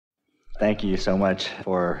Thank you so much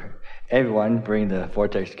for everyone bringing the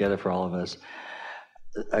Vortex together for all of us.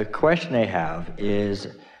 A question I have is,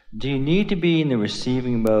 do you need to be in the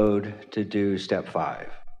receiving mode to do step 5?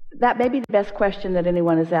 That may be the best question that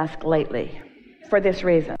anyone has asked lately, for this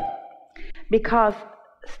reason. Because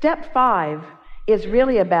step 5 is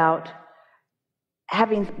really about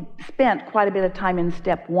having spent quite a bit of time in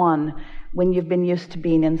step 1 when you've been used to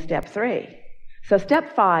being in step 3. So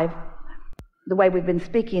step 5, the way we've been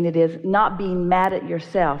speaking it, is not being mad at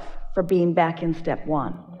yourself for being back in step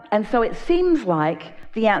 1. And so it seems like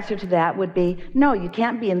the answer to that would be, no, you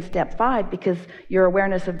can't be in step 5 because your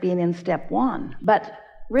awareness of being in step 1. But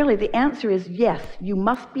really the answer is yes, you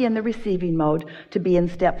must be in the receiving mode to be in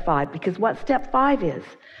step 5, because what step 5 is,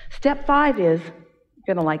 you're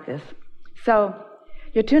going to like this. So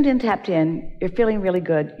you're tuned in, tapped in, you're feeling really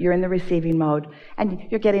good, you're in the receiving mode, and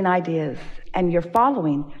you're getting ideas, and you're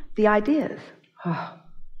following the ideas.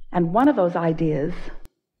 And one of those ideas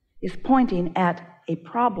is pointing at a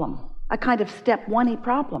problem, a kind of step 1-y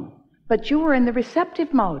problem. But you were in the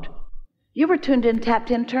receptive mode. You were tuned in, tapped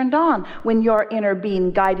in, turned on when your inner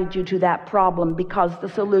being guided you to that problem, because the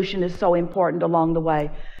solution is so important along the way.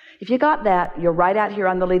 If you got that, you're right out here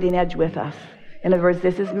on the leading edge with us. In other words,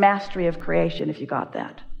 this is mastery of creation if you got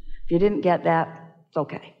that. If you didn't get that, it's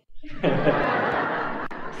okay.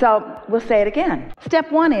 So we'll say it again.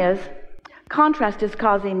 Step 1 is, contrast is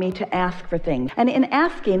causing me to ask for things. And in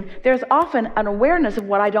asking, there's often an awareness of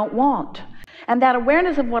what I don't want. And that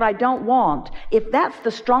awareness of what I don't want, if that's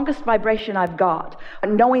the strongest vibration I've got,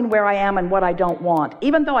 knowing where I am and what I don't want,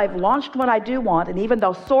 even though I've launched what I do want, and even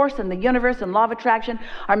though Source and the universe and law of attraction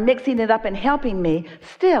are mixing it up and helping me,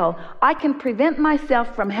 still, I can prevent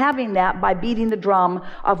myself from having that by beating the drum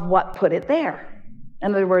of what put it there.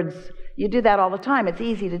 In other words, you do that all the time. It's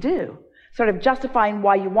easy to do. Sort of justifying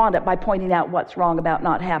why you want it by pointing out what's wrong about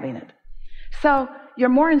not having it. So you're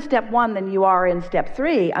more in step 1 than you are in step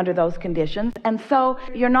 3 under those conditions, and so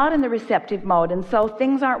you're not in the receptive mode, and so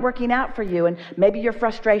things aren't working out for you, and maybe your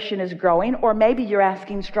frustration is growing, or maybe you're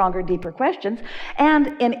asking stronger, deeper questions,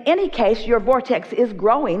 and in any case your vortex is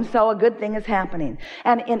growing, so a good thing is happening,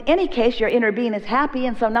 and in any case your inner being is happy,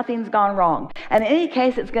 and so nothing's gone wrong, and in any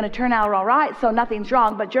case it's going to turn out all right, so nothing's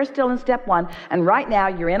wrong, but you're still in step 1, and right now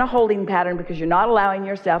you're in a holding pattern because you're not allowing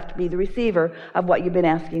yourself to be the receiver of what you've been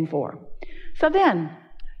asking for. So then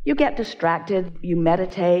you get distracted, you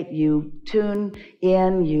meditate, you tune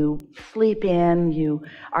in, you sleep in, you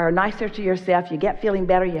are nicer to yourself, you get feeling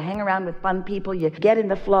better, you hang around with fun people, you get in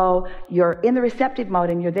the flow, you're in the receptive mode,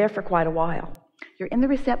 and you're there for quite a while. You're in the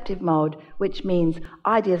receptive mode, which means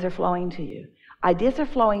ideas are flowing to you. Ideas are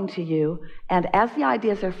flowing to you, and as the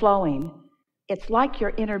ideas are flowing, it's like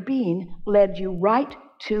your inner being led you right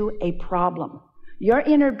to a problem. Your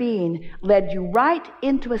inner being led you right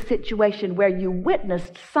into a situation where you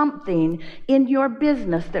witnessed something in your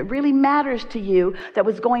business that really matters to you that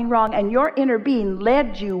was going wrong, and your inner being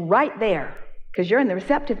led you right there because you're in the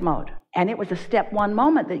receptive mode. And it was a step 1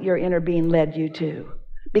 moment that your inner being led you to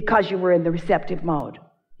because you were in the receptive mode.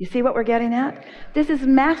 You see what we're getting at? This is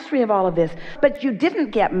mastery of all of this. But you didn't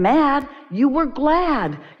get mad. You were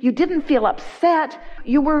glad. You didn't feel upset.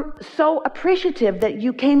 You were so appreciative that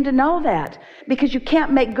you came to know that, because you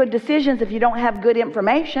can't make good decisions if you don't have good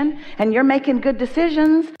information, and you're making good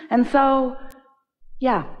decisions. And so,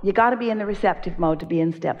 yeah, you got to be in the receptive mode to be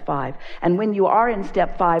in step 5. And when you are in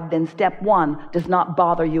step 5, then step 1 does not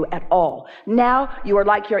bother you at all. Now you are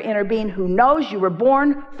like your inner being who knows you were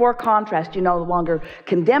born for contrast. You no longer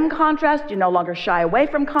condemn contrast. You no longer shy away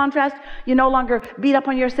from contrast. You no longer beat up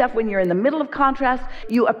on yourself when you're in the middle of contrast.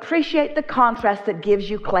 You appreciate the contrast that gives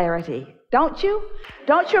you clarity. Don't you?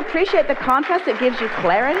 Don't you appreciate the contrast that gives you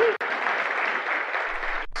clarity?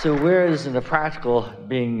 So whereas in the practical,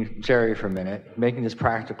 being Jerry for a minute, making this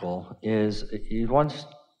practical is, you once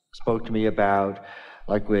spoke to me about,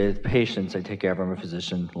 like with patients, I take care of, I'm a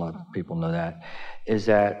physician, a lot of people know that, is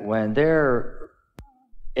that when they're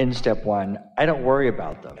in step 1, I don't worry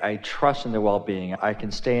about them. I trust in their well-being. I can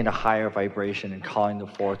stay in a higher vibration and calling them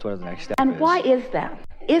forth what the next step is. And why is that?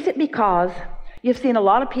 Is it because you've seen a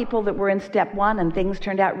lot of people that were in step 1 and things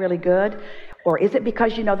turned out really good? Or is it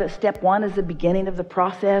because you know that step 1 is the beginning of the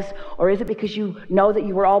process? Or is it because you know that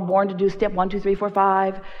you were all born to do step 1, 2, 3, 4,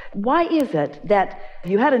 5? Why is it that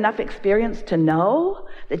you had enough experience to know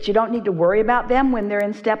that you don't need to worry about them when they're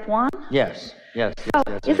in step 1? Yes. Yes. So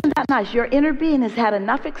isn't that nice? Your inner being has had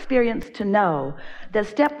enough experience to know that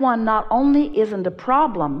step 1 not only isn't a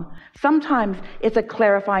problem, sometimes it's a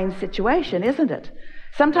clarifying situation, isn't it?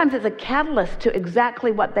 Sometimes it's a catalyst to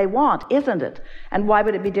exactly what they want, isn't it? And why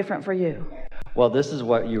would it be different for you? Well, this is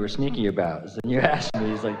what you were sneaky about. Is that you asked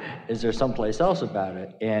me, it's like, is there someplace else about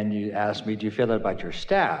it? And you asked me, do you feel that about your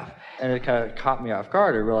staff? And it kind of caught me off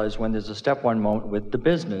guard. I realized when there's a step one moment with the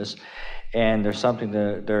business, and there's something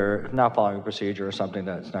that they're not following a procedure or something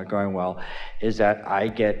that's not going well, is that I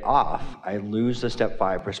get off. I lose the step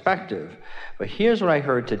 5 perspective. But here's what I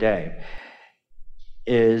heard today,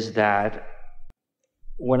 is that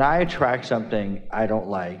when I attract something I don't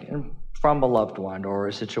like, and from a loved one or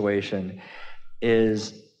a situation,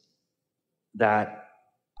 is that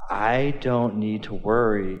I don't need to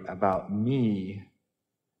worry about me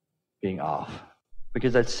being off.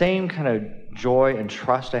 Because that same kind of joy and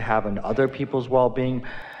trust I have in other people's well-being,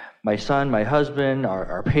 my son, my husband,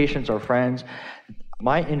 our patients, our friends,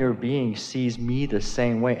 my inner being sees me the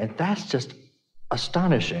same way. And that's just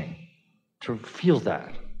astonishing to feel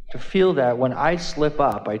that. To feel that when I slip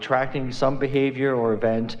up by attracting some behavior or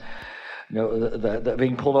event, you know, the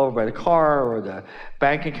being pulled over by the car or the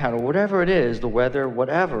bank account or whatever it is, the weather,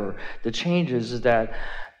 whatever, the changes is that,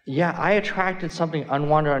 yeah, I attracted something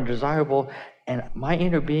unwanted, undesirable, and my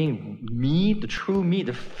inner being, me, the true me,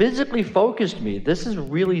 the physically focused me, this is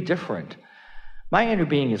really different. My inner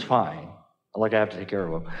being is fine. Like I have to take care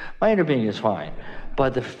of him. My inner being is fine.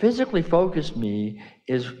 But the physically focused me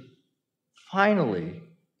is finally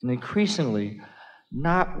and increasingly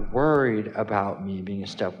not worried about me being a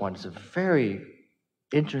step 1. It's a very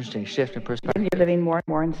interesting shift in perspective. And you're living more and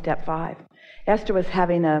more in step 5. Esther was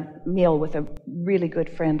having a meal with a really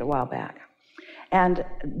good friend a while back. And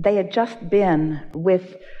they had just been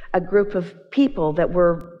with a group of people that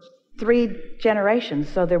were 3 generations.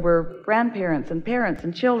 So there were grandparents and parents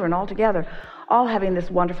and children all together, all having this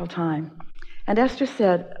wonderful time. And Esther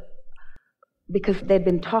said, because they'd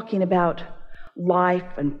been talking about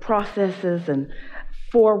life and processes and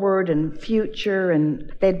forward and future,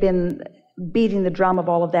 and they'd been beating the drum of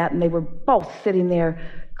all of that, and they were both sitting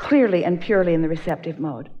there clearly and purely in the receptive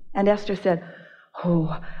mode. And Esther said,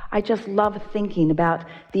 oh, I just love thinking about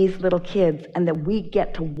these little kids and that we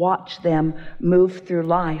get to watch them move through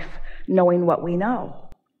life knowing what we know.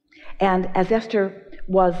 And as Esther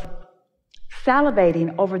was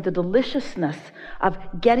salivating over the deliciousness of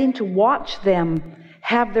getting to watch them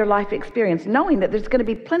have their life experience, knowing that there's going to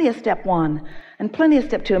be plenty of step 1 and plenty of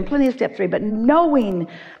step 2 and plenty of step 3, but knowing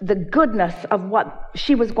the goodness of what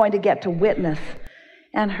she was going to get to witness.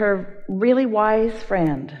 And her really wise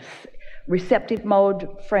friend, receptive mode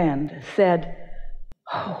friend, said,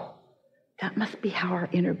 oh, that must be how our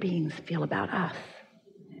inner beings feel about us.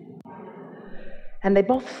 And they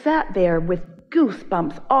both sat there with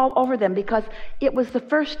goosebumps all over them, because it was the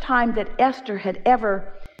first time that Esther had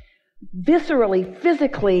ever viscerally,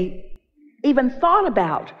 physically even thought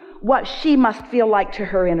about what she must feel like to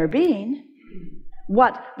her inner being,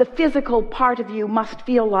 what the physical part of you must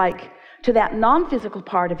feel like to that non-physical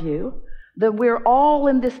part of you. That we're all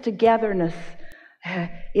in this togetherness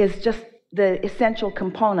is just the essential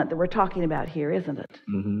component that we're talking about here, isn't it?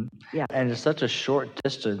 Mm-hmm. Yeah. And it's such a short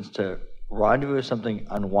distance to rendezvous with something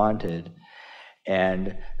unwanted.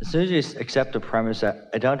 And as soon as you accept the premise that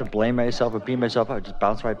I don't have to blame myself or beat myself up, I just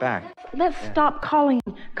bounce right back. Let's stop calling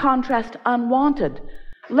contrast unwanted.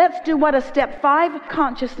 Let's do what a step 5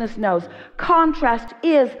 consciousness knows. Contrast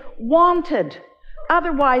is wanted.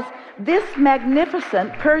 Otherwise, this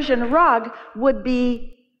magnificent Persian rug would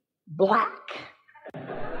be black.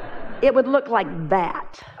 It would look like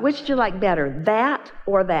that. Which do you like better, that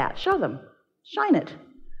or that? Show them. Shine it.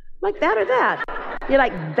 Like that or that? You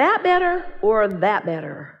like that better or that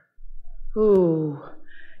better? Ooh.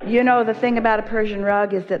 You know, the thing about a Persian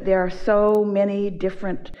rug is that there are so many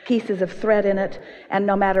different pieces of thread in it, and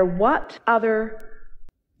no matter what other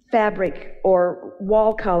fabric or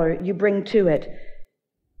wall color you bring to it,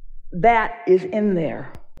 that is in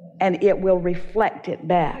there, and it will reflect it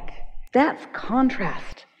back. That's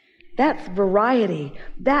contrast. That's variety.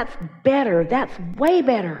 That's better. That's way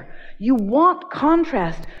better. You want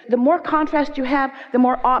contrast. The more contrast you have, the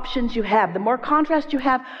more options you have. The more contrast you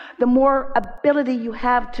have, the more ability you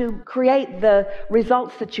have to create the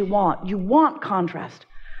results that you want. You want contrast.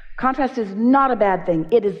 Contrast is not a bad thing.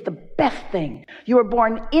 It is the best thing. You are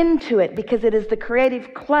born into it because it is the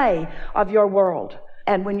creative clay of your world.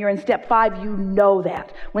 And when you're in step 5, you know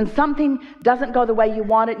that. When something doesn't go the way you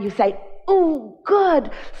want it, you say, ooh, good,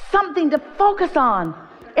 something to focus on.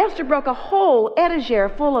 Esther broke a whole etagere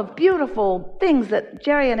full of beautiful things that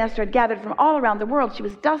Jerry and Esther had gathered from all around the world. She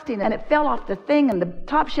was dusting, and it fell off the thing, and the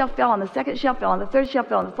top shelf fell, and the second shelf fell, and the third shelf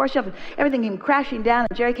fell, and the fourth shelf, and everything came crashing down,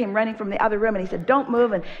 and Jerry came running from the other room, and he said, don't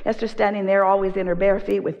move, and Esther standing there always in her bare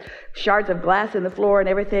feet with shards of glass in the floor and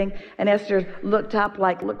everything, and Esther looked up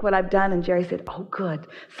like, look what I've done, and Jerry said, oh, good,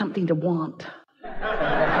 something to want.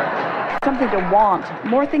 Something to want,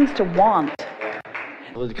 more things to want.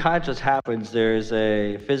 When the contrast happens, there's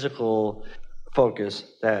a physical focus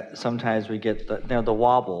that sometimes we get the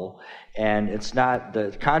wobble, and it's not,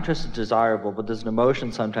 the contrast is desirable, but there's an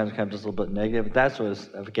emotion sometimes comes just a little bit negative. That's what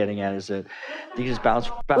I'm getting at, is that these bounce.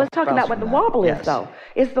 Let's talk about what the wobble is, though.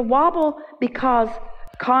 Is the wobble because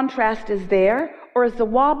contrast is there, or is the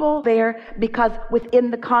wobble there because within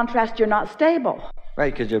the contrast you're not stable?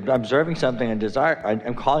 Right, because you're observing something and desire.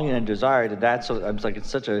 I'm calling it a desire. That's I'm like, it's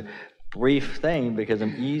such a brief thing, because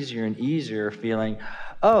I'm easier and easier feeling,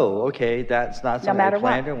 oh, okay, that's not something I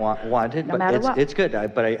planned or wanted, but it's good.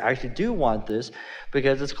 But I actually do want this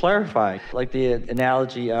because it's clarifying. Like the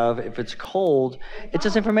analogy of, if it's cold, it's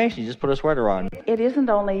just information. You just put a sweater on. It isn't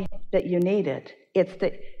only that you need it, it's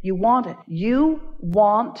that you want it. You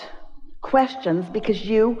want questions because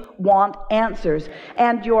you want answers,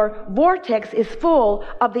 and your vortex is full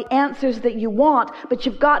of the answers that you want, but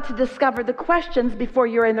you've got to discover the questions before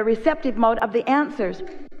you're in the receptive mode of the answers.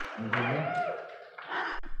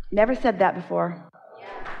 Never said that before.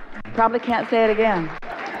 Probably can't say it again.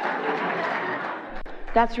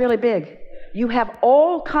 That's really big. You have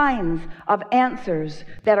all kinds of answers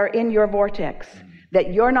that are in your vortex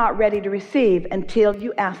that you're not ready to receive until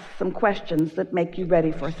you ask some questions that make you ready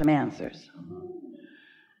for some answers.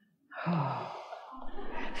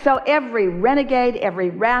 So every renegade, every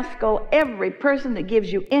rascal, every person that gives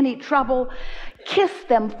you any trouble, kiss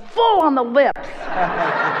them full on the lips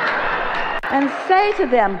and say to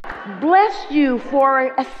them, bless you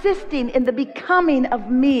for assisting in the becoming of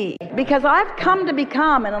me, because I've come to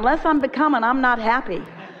become, and unless I'm becoming, I'm not happy.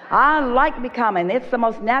 I like becoming. It's the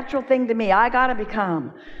most natural thing to me. I gotta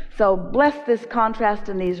become. So bless this contrast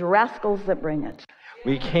and these rascals that bring it.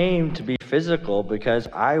 We came to be physical because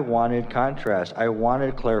I wanted contrast. I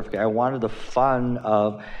wanted clarification. I wanted the fun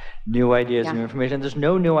of new ideas and new information. There's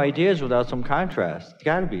no new ideas without some contrast. It's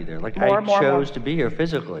got to be there. Like, I chose to be here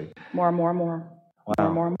physically. More. Wow.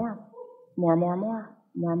 More.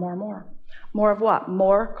 More of what?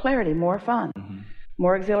 More clarity, more fun,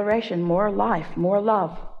 more exhilaration, more life, more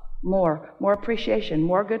love. More appreciation,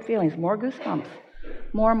 more good feelings, more goosebumps,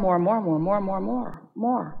 more,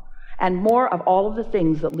 and more of all of the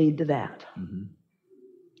things that lead to that.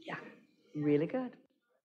 Yeah, really good.